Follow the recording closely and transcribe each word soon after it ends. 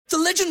The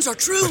legends are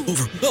true.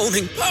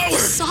 Overwhelming power!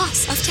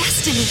 Sauce of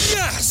destiny.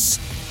 Yes!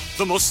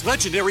 The most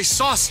legendary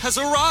sauce has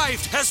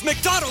arrived as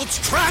McDonald's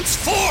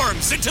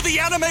transforms into the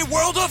anime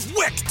world of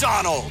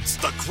WickDonald's.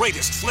 The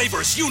greatest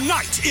flavors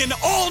unite in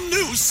all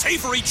new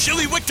savory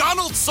chili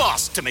McDonald's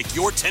sauce to make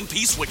your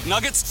 10-piece Wick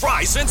Nuggets,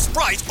 fries, and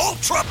Sprite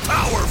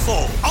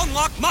ultra-powerful.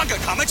 Unlock manga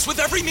comics with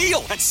every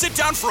meal and sit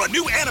down for a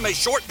new anime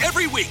short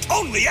every week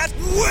only at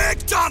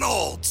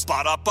WickDonald's.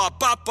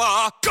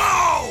 Ba-da-ba-ba-ba,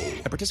 go!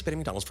 At participating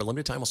McDonald's for a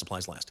limited time while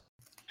supplies last.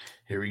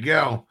 Here we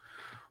go.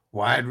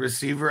 Wide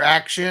receiver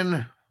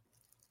action.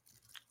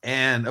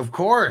 And, of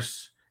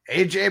course,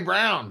 A.J.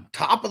 Brown,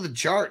 top of the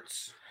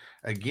charts.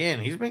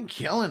 Again, he's been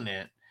killing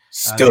it.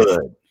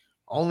 Stood.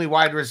 Only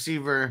wide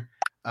receiver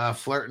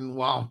flirting.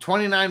 Well,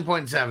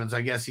 29.7. So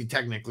I guess he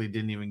technically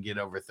didn't even get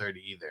over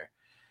 30 either.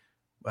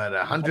 But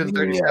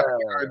 137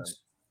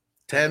 yards,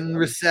 10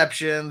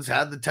 receptions,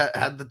 had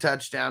the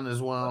touchdown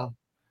as well.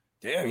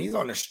 Damn, he's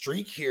on a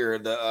streak here,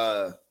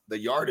 the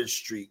yardage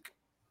streak.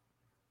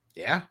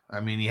 Yeah, I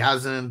mean, he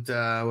hasn't,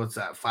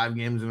 5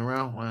 games in a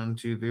row? 1,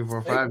 2, 3,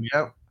 4, 5.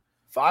 Yep.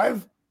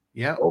 5?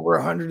 Yeah. Over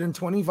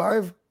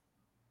 125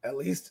 at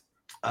least.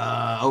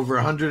 Over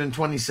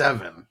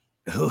 127.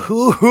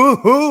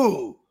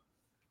 Hoo-hoo-hoo-hoo.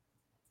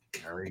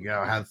 There we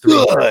go. Had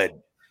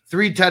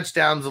three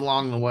touchdowns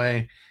along the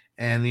way.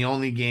 And the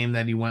only game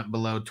that he went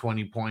below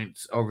 20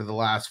 points over the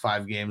last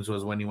 5 games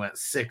was when he went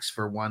 6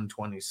 for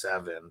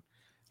 127.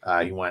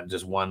 He went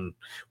just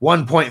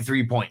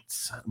 1.3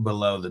 points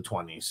below the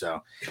 20.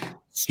 So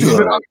he's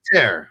been on a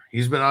tear.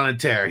 He's been on a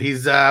tear.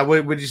 He's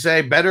what would you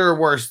say, better or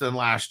worse than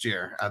last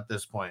year at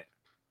this point?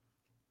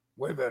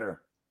 Way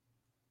better.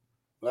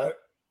 You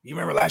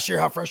remember last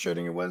year how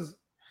frustrating it was?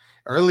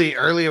 Early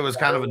it was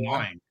kind of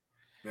annoying.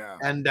 Yeah.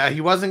 And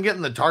he wasn't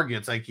getting the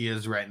targets like he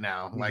is right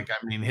now. Like, I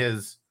mean,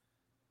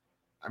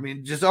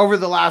 just over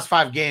the last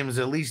 5 games,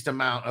 the least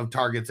amount of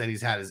targets that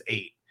he's had is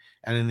 8.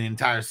 And in the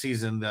entire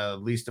season, the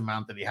least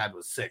amount that he had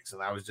was 6,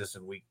 and that was just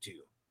in week 2.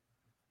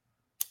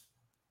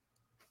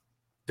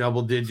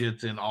 Double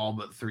digits in all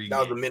but 3 That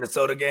was the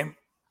Minnesota game?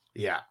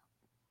 Yeah.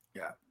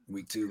 Yeah,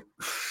 week 2.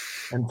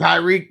 And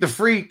Tyreek the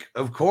Freak,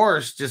 of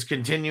course, just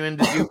continuing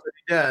to do what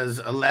he does.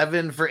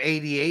 11 for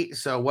 88,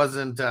 so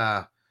wasn't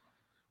the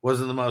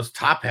most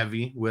top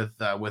heavy with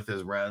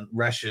his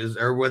rushes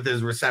or with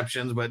his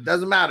receptions, but it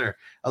doesn't matter.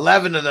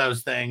 11 of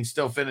those things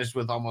still finished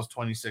with almost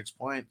 26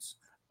 points.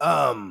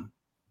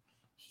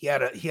 He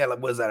had a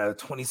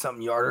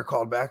 20-something yarder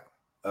called back,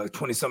 a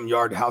 20-something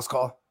yard house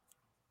call.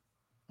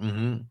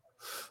 Mm-hmm.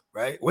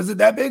 Right? Was it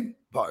that big?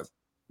 Pause.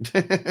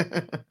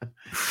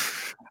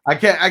 I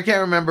can't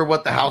remember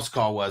what the house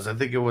call was. I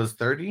think it was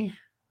 30.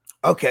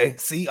 Okay.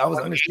 See, I was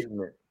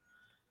undershooting it.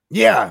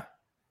 Yeah.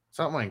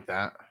 Something like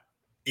that.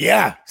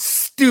 Yeah.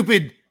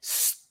 Stupid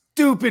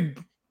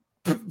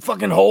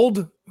fucking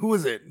hold. Who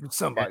is it?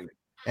 Somebody.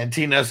 And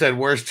Tino said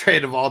worst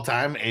trade of all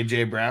time,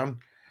 A.J. Brown.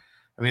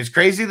 I mean, it's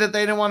crazy that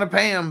they didn't want to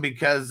pay him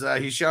because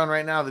he's showing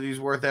right now that he's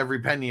worth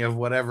every penny of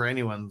whatever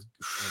anyone's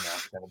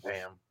going to pay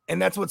him.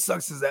 And that's what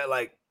sucks is that,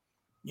 like,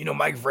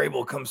 Mike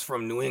Vrabel comes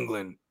from New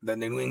England, the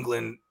New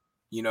England,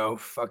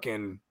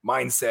 fucking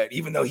mindset.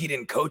 Even though he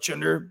didn't coach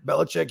under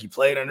Belichick, he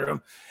played under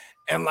him.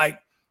 And, like,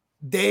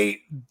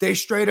 they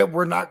straight up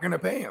were not going to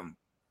pay him.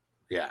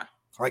 Yeah.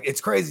 Like,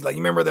 it's crazy. Like,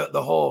 you remember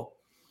the whole,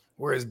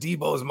 whereas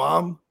Debo's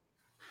mom?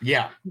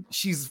 Yeah.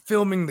 She's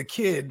filming the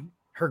kid,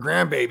 her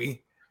grandbaby.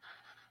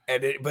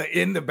 But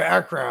in the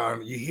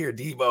background, you hear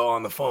Debo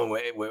on the phone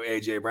with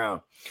AJ Brown.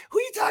 Who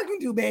you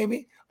talking to,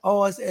 baby?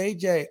 Oh, it's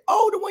AJ.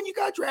 Oh, the one you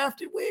got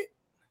drafted with?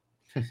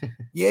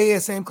 Yeah,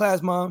 same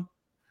class, mom.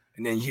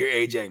 And then you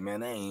hear AJ,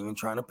 man, they ain't even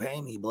trying to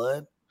pay me,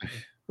 blood.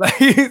 Like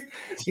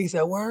he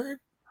said, word.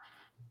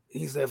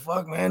 He said,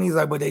 fuck, man. He's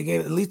like, but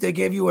at least they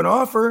gave you an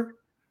offer.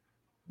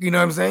 You know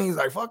what I'm saying? He's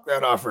like, fuck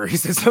that offer. He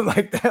said something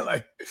like that.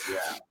 Like,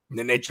 yeah. And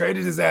then they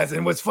traded his ass.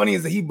 And what's funny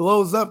is that he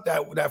blows up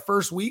that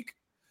first week.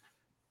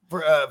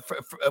 For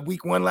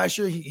week 1 last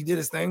year, he did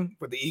his thing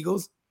for the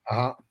Eagles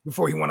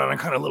before he went on a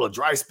kind of little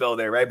dry spell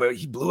there, right? But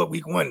he blew up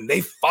week 1.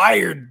 They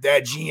fired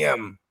that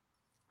GM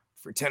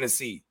for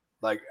Tennessee,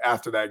 like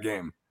after that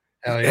game.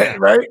 Hell yeah,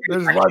 right?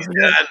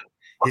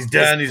 He's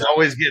done. He's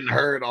always getting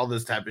hurt, all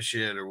this type of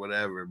shit or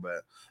whatever.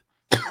 But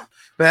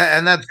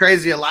and that's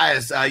crazy,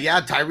 Elias.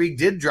 Tyreek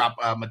did drop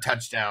a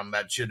touchdown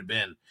that should have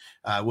been.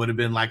 Would have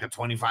been like a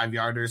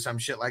 25-yarder or some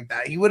shit like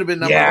that. He would have been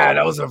number 1.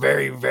 That was a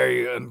very,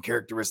 very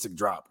uncharacteristic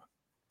drop.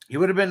 He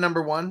would have been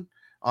number 1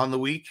 on the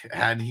week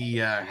had he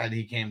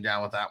came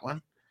down with that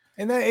one.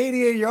 And that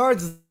 88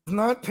 yards is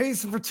not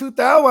pacing for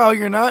 2,000. While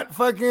you're not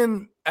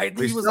fucking. I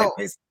think he was like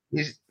pacing.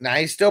 He's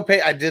still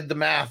pacing. I did the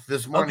math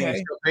this morning. Okay.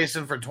 He's still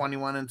pacing for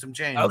 21 and some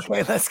change.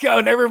 Okay, let's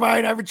go. Never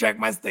mind. I retract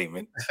my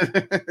statement.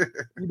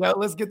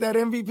 Let's get that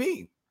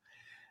MVP.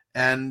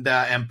 And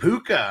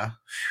Puka,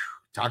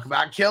 talk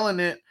about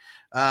killing it.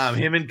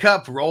 Him and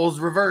Kupp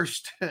roles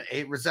reversed.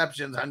 8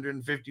 receptions,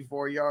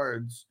 154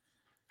 yards.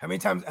 How many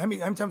times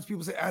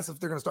people ask if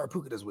they're going to start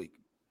Puka this week?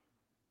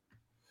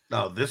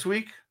 Oh, this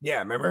week? Yeah,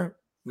 remember?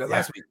 No,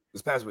 last week.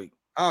 This past week.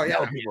 Oh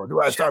yeah, people.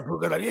 Do I start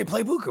Puka? Like, hey,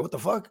 play Puka. What the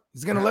fuck?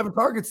 He's getting 11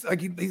 targets.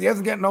 Like he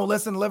hasn't gotten no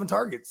less than 11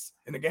 targets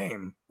in the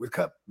game with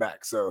Cup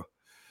back. So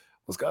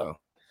let's go.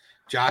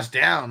 Josh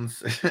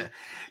Downs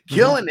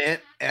killing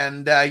it.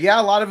 And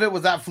a lot of it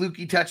was that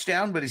fluky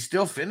touchdown, but he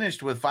still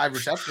finished with 5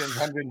 receptions,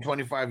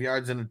 125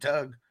 yards and a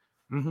tug.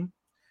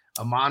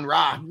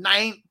 Amon-Ra,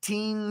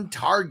 19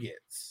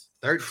 targets.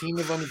 13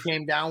 of them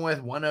came down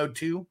with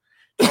 102,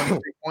 23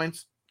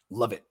 points.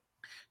 Love it.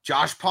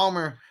 Josh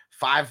Palmer,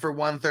 5 for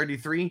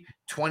 133,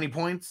 20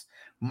 points.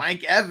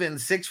 Mike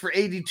Evans, 6 for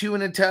 82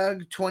 and a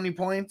tug, 20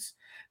 points.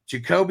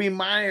 Jacoby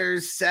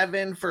Myers,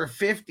 7 for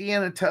 50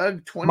 and a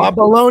tug, 20 My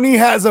baloney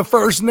has a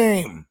first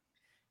name.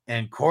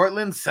 And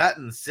Cortland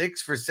Sutton,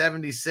 6 for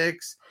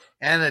 76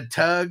 and a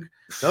tug.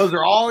 Those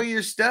are all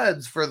your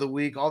studs for the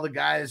week. All the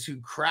guys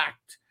who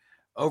cracked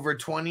over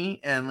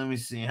 20. And let me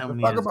see how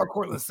many. Talk about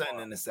Cortland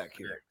Sutton in a sec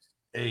here.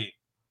 8,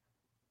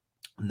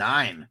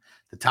 9,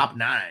 the top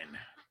 9.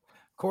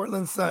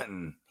 Cortland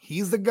Sutton,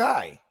 he's the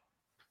guy.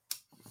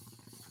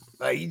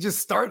 Like, you just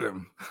start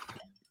him.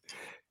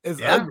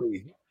 It's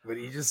ugly, but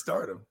you just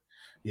start him.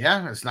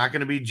 Yeah, it's not going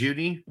to be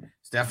Judy.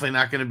 It's definitely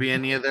not going to be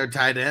any of their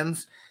tight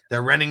ends.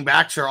 Their running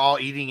backs are all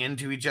eating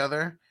into each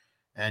other.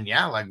 And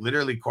like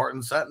literally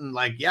Cortland Sutton,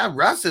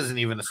 Russ isn't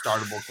even a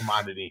startable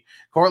commodity.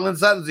 Cortland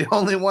Sutton's the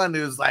only one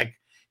who's like,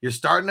 you're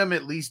starting him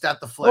at least at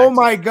the flex. Oh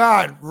my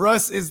God.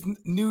 Russ is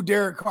new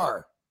Derek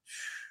Carr.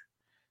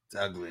 It's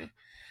ugly.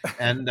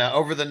 And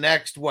over the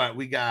next,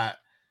 we got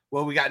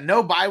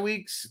no bye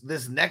weeks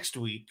this next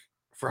week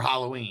for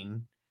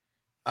Halloween.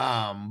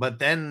 But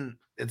then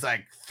it's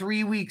like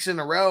 3 weeks in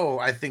a row,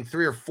 I think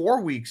 3 or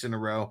 4 weeks in a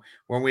row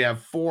where we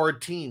have 4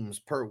 teams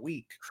per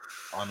week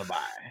on the bye.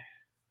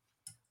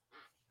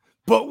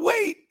 But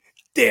wait,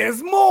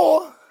 there's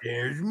more.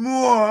 There's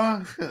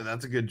more.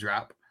 That's a good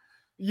drop.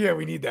 Yeah,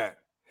 we need that.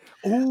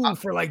 Ooh,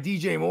 for like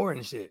DJ Moore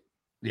and shit.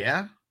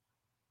 Yeah.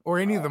 Or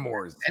any of the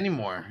Moores. Any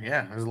more.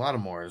 Yeah, there's a lot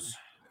of Moores.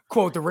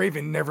 Quote the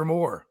Raven,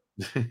 nevermore.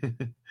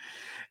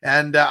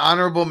 And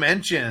honorable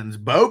mentions,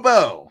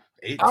 Bobo.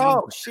 18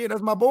 oh, shit,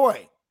 that's my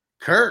boy.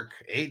 Kirk,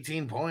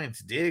 18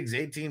 points. Diggs,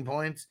 18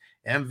 points.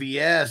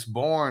 MVS,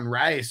 Bourne,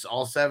 Rice,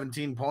 all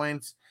 17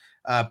 points.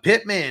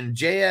 Pittman,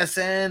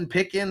 JSN,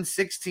 Pickens,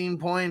 16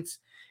 points.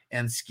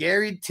 And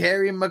Scary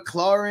Terry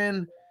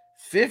McLaurin,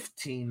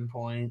 15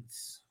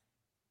 points.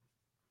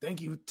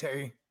 Thank you,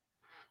 Terry.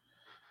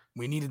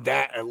 We needed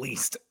that at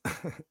least.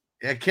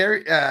 Yeah,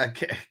 Carrie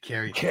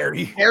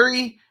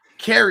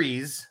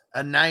carries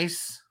a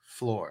nice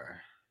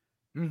floor.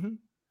 Mm-hmm.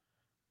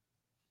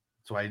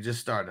 That's why you just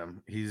start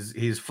him.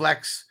 He's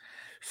flex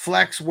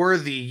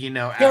worthy,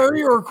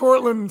 Carrie or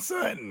Cortland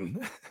Sutton.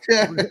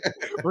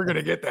 We're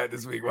gonna get that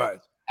this week.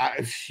 Watch.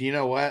 You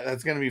know what?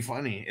 That's gonna be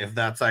funny if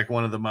that's like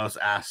one of the most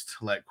asked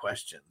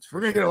questions.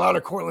 We're gonna get a lot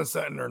of Cortland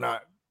Sutton or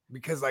not,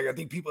 because I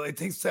think it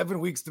takes 7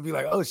 weeks to be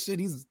like, oh shit,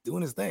 he's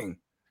doing his thing.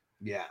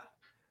 Yeah.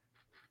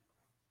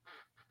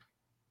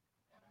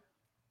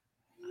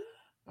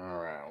 All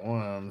right,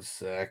 1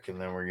 sec, and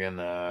then we're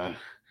gonna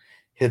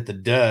hit the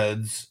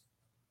duds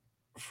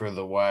for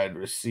the wide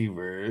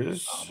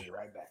receivers. I'll be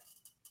right back.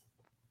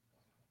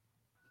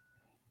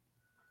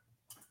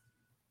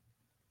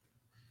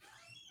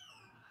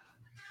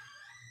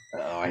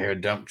 Oh, I hear a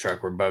dump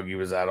truck where Bogey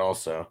was at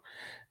also.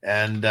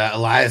 And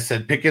Elias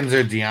said Pickens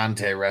or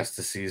Deontay rest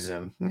of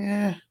season.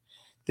 Yeah, I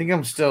think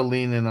I'm still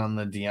leaning on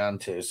the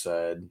Deontay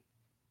side.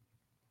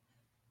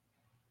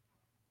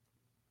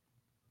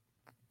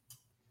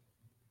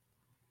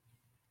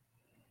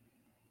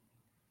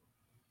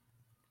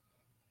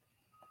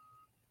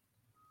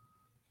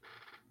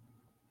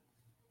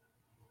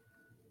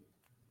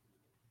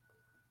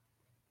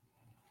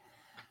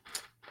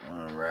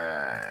 All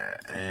right.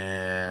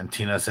 And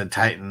Tina said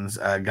Titans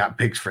got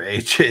picks for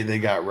AJ. They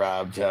got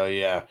robbed. Hell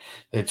yeah.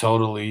 They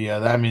totally,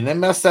 they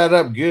messed that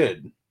up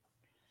good.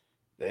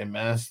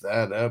 Because,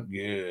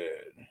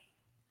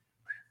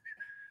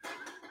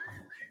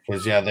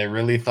 they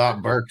really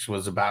thought Burks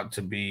was about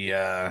to be,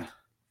 AJ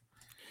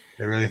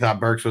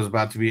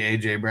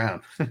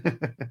Brown.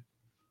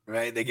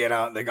 Right? They got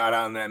out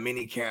in that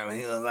mini cam and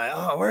he was like,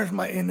 oh, where's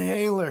my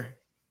inhaler?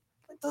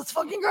 Like, this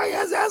fucking guy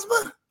has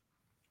asthma?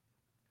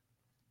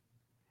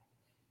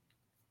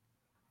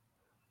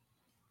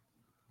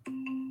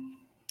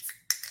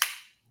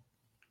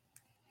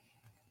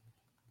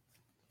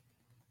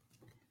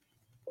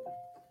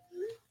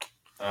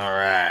 All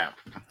right,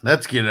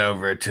 let's get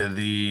over to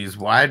these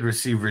wide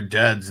receiver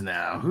duds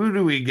now. Who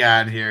do we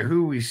got here?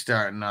 Who we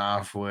starting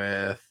off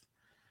with?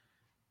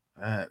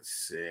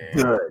 Let's see.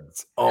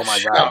 Duds. Oh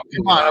my God.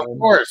 Come on, of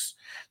course.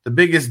 The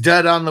biggest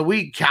dud on the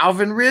week,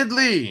 Calvin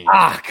Ridley.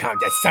 Come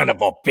that son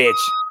of a bitch.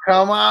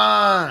 Come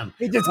on.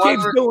 He just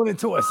keeps doing it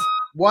to us.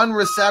 1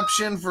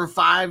 reception for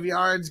 5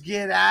 yards.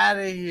 Get out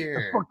of here.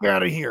 Get the fuck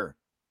out of here.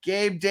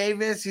 Gabe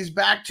Davis, he's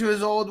back to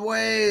his old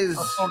ways. Get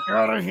the fuck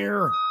out of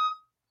here.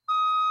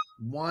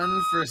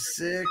 1 for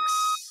 6.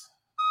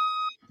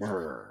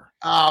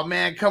 Oh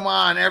man, come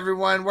on,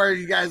 everyone. Where are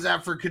you guys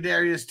at for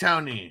Kadarius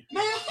Toney?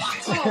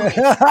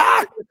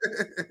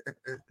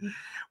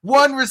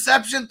 1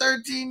 reception,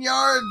 13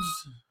 yards.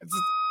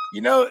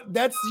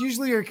 That's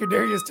usually your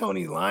Kadarius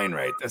Toney line,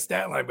 right? The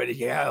stat line, but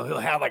he'll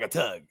have like a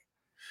tug.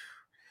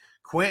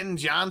 Quentin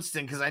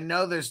Johnston, because I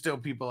know there's still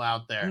people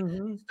out there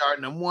Mm-hmm.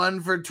 starting him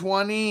 1 for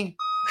 20.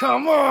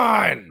 Come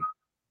on.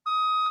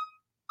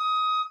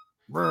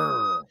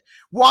 Brr.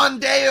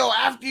 Wandale,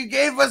 after you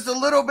gave us a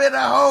little bit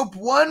of hope,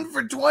 1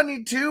 for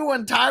 22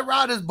 when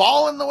Tyrod is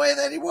balling the way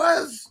that he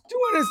was.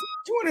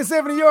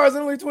 270 yards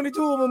and only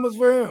 22 of them was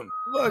for him.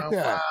 Look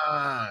that.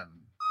 On.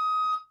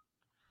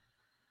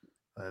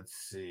 Let's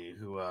see.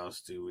 Who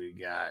else do we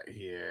got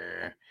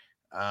here?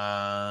 Come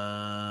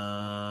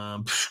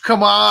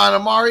on,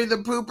 Amari the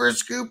Pooper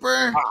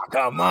Scooper. Oh,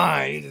 come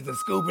on. He's the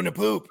scoop and the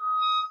poop.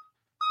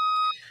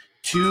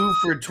 2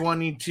 for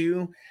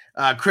 22.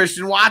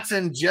 Christian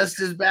Watson,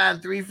 just as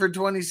bad, 3 for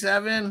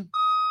 27.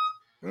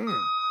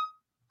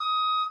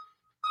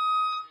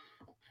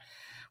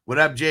 What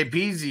up,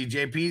 JPZ?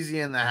 JPZ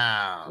in the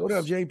house. What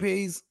up,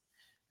 JPs?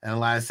 And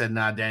Elias said,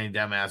 nah, Danny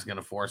Dumbass going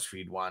to force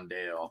feed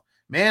Wandale.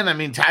 Man, I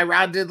mean,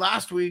 Tyrod did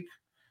last week.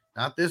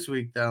 Not this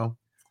week, though.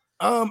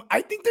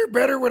 I think they're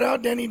better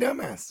without Danny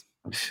Dumbass.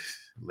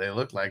 They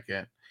look like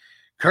it.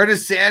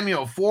 Curtis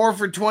Samuel, 4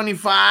 for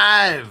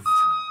 25.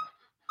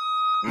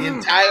 The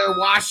entire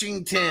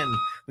Washington.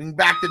 We can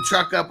back the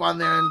truck up on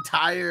their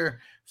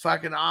entire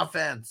fucking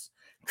offense.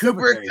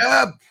 Cooper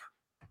Kupp.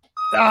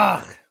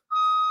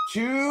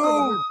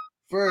 2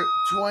 for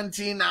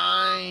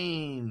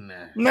 29.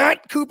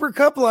 Not Cooper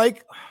Kupp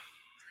like.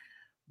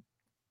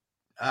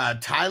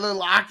 Tyler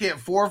Lockett,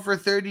 4 for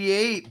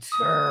 38.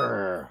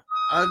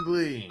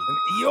 Ugly. And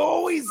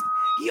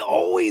he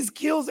always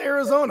kills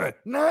Arizona.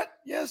 Not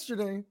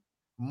yesterday.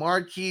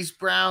 Marquise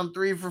Brown,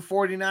 3 for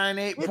 49,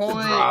 8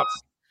 points.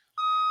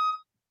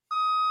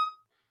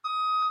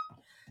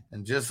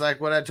 And just like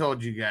what I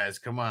told you guys,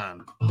 come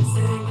on.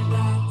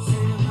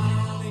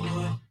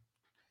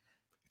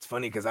 It's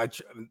funny because I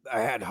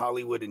had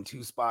Hollywood in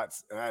 2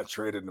 spots and I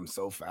traded them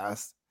so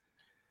fast.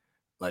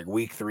 Like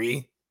week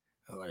 3,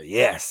 I was like,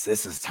 yes,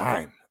 this is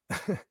time.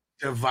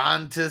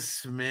 Devonta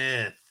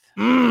Smith,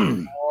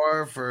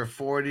 4 for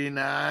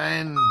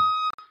 49.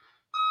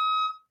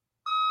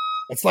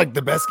 That's like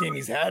the best game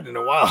he's had in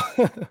a while.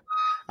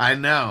 I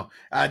know.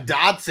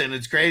 Dotson,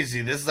 it's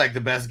crazy. This is like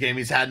the best game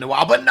he's had in a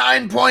while, but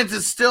 9 points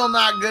is still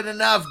not good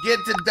enough. Get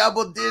to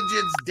double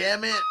digits,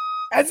 damn it.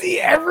 Has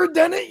he ever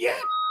done it yet?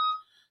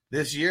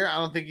 This year, I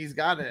don't think he's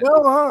got it.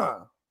 No, huh?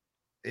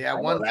 Yeah,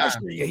 one time.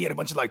 Year, he had a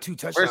bunch of like 2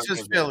 touchdowns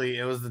versus Philly.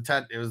 It was the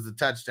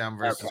touchdown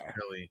versus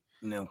Philly.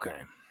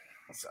 Okay.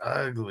 It's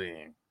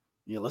ugly.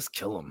 Yeah, let's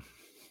kill him.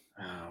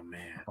 Oh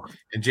man.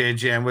 And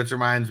JJ, which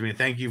reminds me,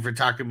 thank you for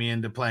talking me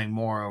into playing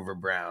more over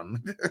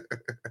Brown.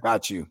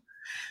 Got you.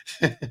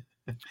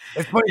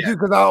 It's funny too,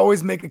 because I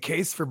always make a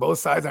case for both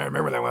sides. I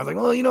remember that when I was like,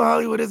 well,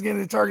 Hollywood is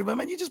getting the target, but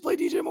man, you just play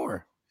DJ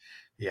Moore.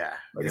 Yeah.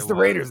 Like it's the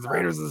Raiders. The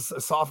Raiders is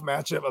a soft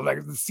matchup. Like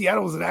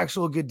Seattle was an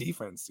actual good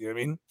defense. You know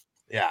what I mean?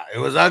 Yeah, it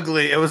was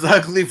ugly. It was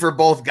ugly for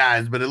both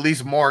guys, but at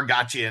least Moore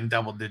got you in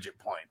double-digit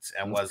points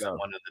and wasn't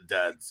one of the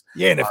duds.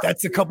 Yeah, and if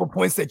that's a couple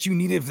points that you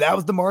needed, if that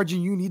was the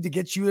margin you need to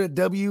get you a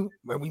W,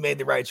 well, we made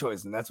the right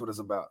choice, and that's what it's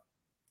about.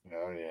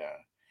 Oh, yeah.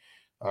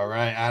 All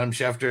right. Adam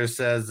Schefter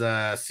says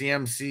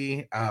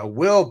CMC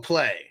will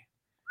play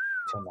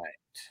tonight.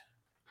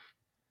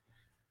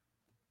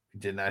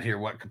 Did not hear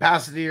what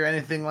capacity or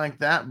anything like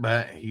that,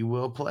 but he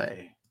will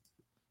play.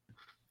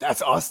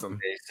 That's awesome.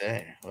 They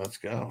say, let's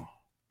go.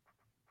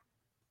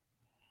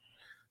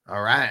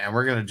 All right, and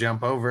we're gonna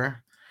jump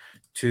over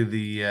to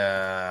the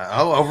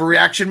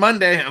Overreaction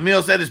Monday.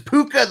 Emil said, "Is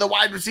Puka the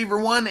wide receiver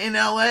 1 in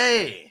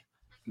LA?"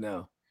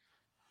 No.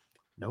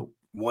 Nope.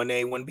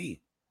 1A,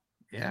 1B.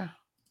 Yeah.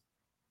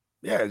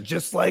 Yeah,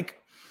 just like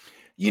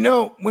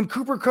when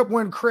Cooper Kupp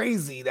went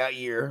crazy that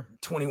year,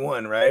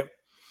 21, right?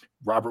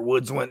 Robert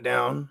Woods went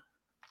down.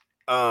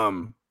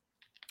 OBJ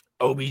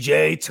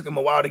took him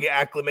a while to get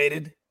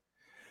acclimated.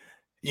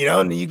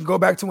 And you can go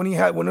back to when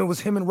it was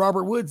him and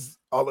Robert Woods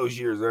all those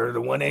years. They're the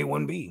 1A,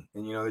 1B.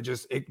 And,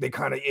 they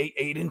kind of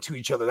ate into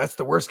each other. That's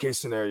the worst case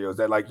scenarios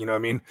that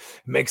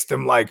makes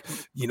them like,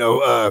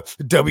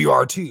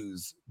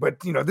 WR2s. But,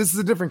 this is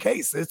a different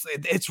case.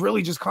 It's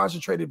really just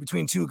concentrated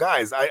between 2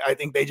 guys. I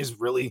think they just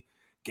really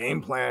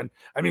game plan.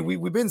 I mean,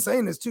 we've been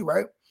saying this too,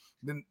 right?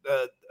 The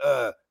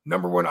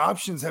number 1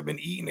 options have been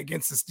eaten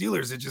against the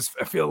Steelers.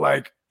 I feel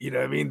like,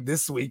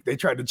 this week they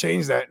tried to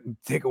change that and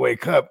take away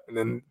Kupp, and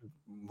then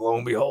lo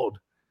and behold,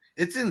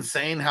 it's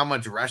insane how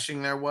much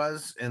rushing there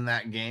was in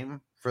that game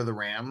for the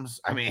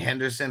Rams. I mean,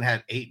 Henderson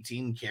had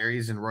 18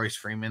 carries and Royce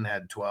Freeman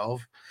had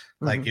 12.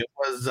 Like it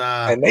was,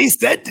 and they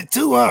said it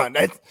too, huh?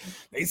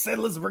 They said,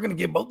 "Listen, we're gonna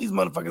give both these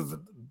motherfuckers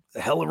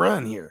a hell of a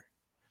run here."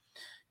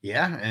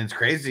 Yeah, and it's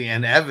crazy.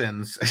 And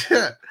Evans,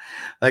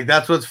 like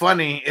that's what's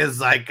funny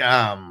is like,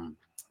 man,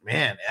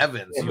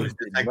 Evans, he was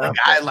just like the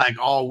guy like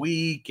all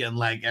week and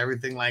like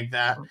everything like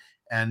that,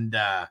 and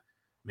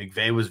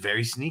McVay was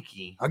very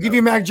sneaky. I'll give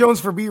you Mac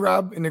Jones for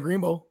B-Rob in the Green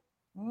Bowl.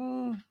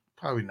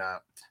 Probably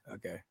not.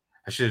 Okay.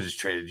 I should have just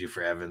traded you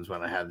for Evans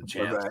when I had the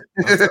chance.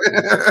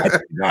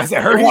 I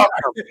said, hurry up.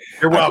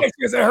 You're welcome.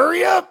 I said,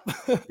 hurry up.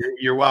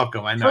 You're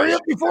welcome. I know. Hurry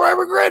up before I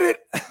regret it.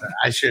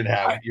 I should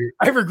have.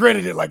 I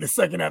regretted it like a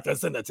second after I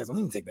sent that text.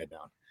 Let me take that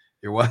down.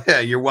 You're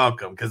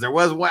welcome. Because there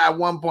was at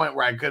one point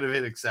where I could have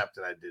hit accept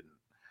and I didn't.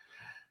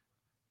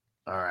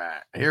 All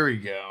right. Here we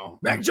go.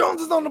 Mac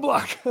Jones is on the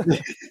block.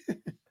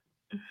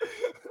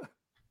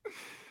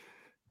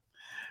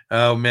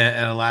 Oh, man.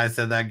 And Elias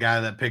said that guy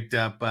that picked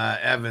up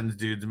Evans,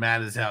 dude's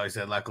mad as hell. He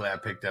said, luckily I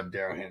picked up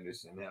Darrell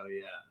Henderson. Hell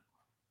yeah.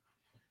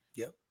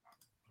 Yep.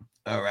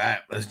 All right.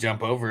 Let's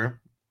jump over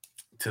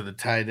to the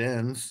tight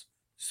ends.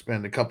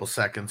 Spend a couple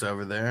seconds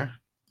over there.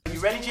 You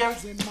ready, Jerry?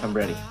 I'm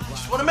ready.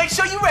 Just want to make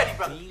sure you're ready,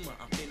 brother.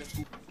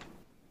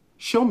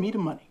 Show me the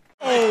money.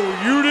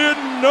 Oh, you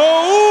didn't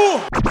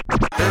know?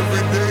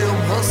 Every day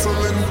I'm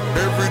hustling.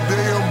 Every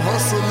day I'm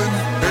hustling.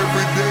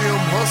 Every day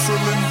I'm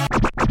hustling.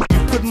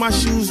 Put my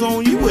shoes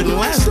on, you wouldn't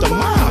last a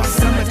mile.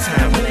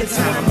 Summertime,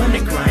 wintertime, I'm on the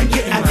grind.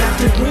 Yeah, I got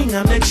the ring,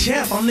 I'm the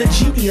champ, I'm the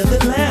genie of the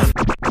lamp.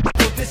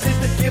 This is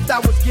the gift I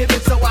was given,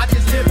 so I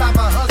just live by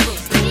my hustle.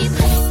 It's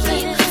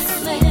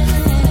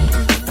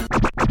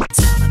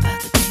all about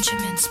the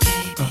Benjamins,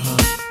 baby. Yeah.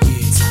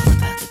 It's all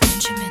about the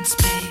Benjamins,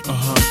 baby.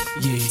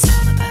 Yeah. It's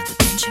all about the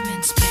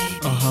Benjamins, baby.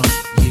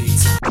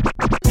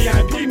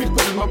 Yeah. VIP me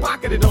put in my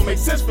pocket, it don't make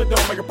sense, but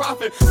don't make a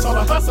profit. It's all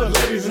a hustle,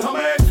 ladies and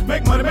homies.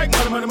 Make money, make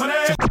money, money, money.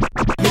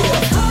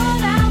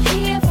 All out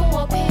here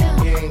for a pill.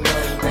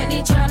 When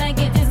they tryna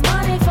get this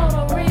money for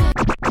the real.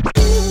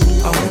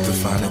 I want to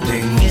find the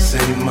things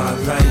in my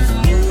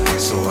life,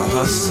 so I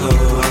hustle.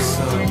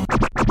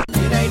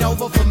 It ain't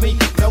over for me,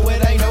 no,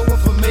 it ain't over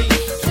for me.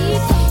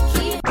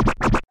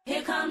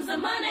 Here comes the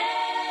money.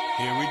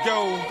 Here we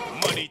go.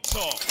 Money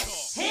talk.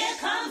 Here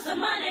comes the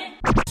money.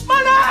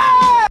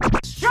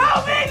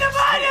 Show me the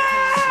money!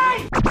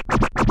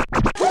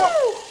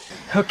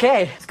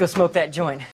 Okay, let's go smoke that joint.